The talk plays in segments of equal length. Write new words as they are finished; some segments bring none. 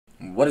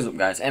What is up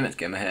guys,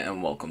 Amxgamer here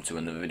and welcome to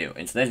another video.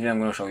 In today's video I'm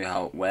going to show you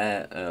how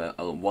where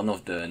one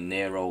of the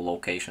Nero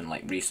location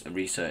like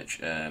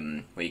research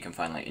where you can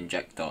find like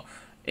Injector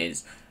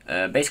is.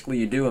 Basically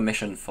you do a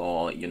mission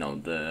for, you know,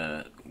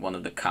 the one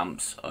of the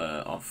camps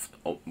of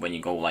when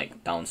you go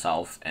like down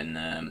south,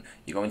 and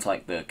you go into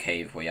like the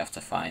cave where you have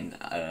to find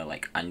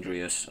like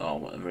Andreas or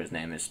whatever his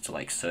name is to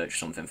like search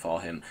something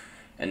for him.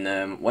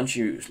 And once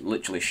you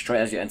literally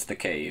straight as you enter the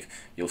cave,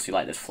 you'll see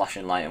like this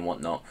flashing light and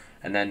whatnot,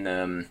 and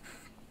then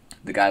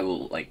the guy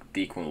will, like,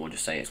 Deacon will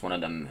just say it's one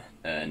of them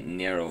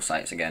Nero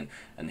sites again,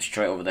 and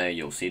straight over there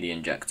you'll see the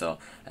Injector,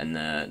 and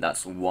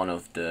that's one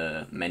of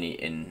the many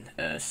in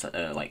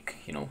like,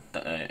 you know,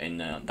 in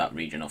that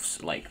region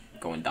of like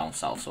going down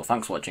south. So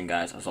thanks for watching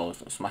guys. As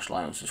always, smash the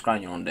like and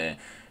subscribe on there,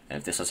 and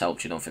if this has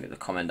helped you, don't forget to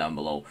comment down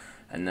below,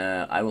 and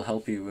I will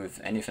help you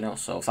with anything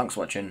else. So thanks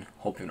for watching,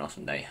 hope you have an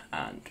awesome day,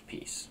 and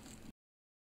peace.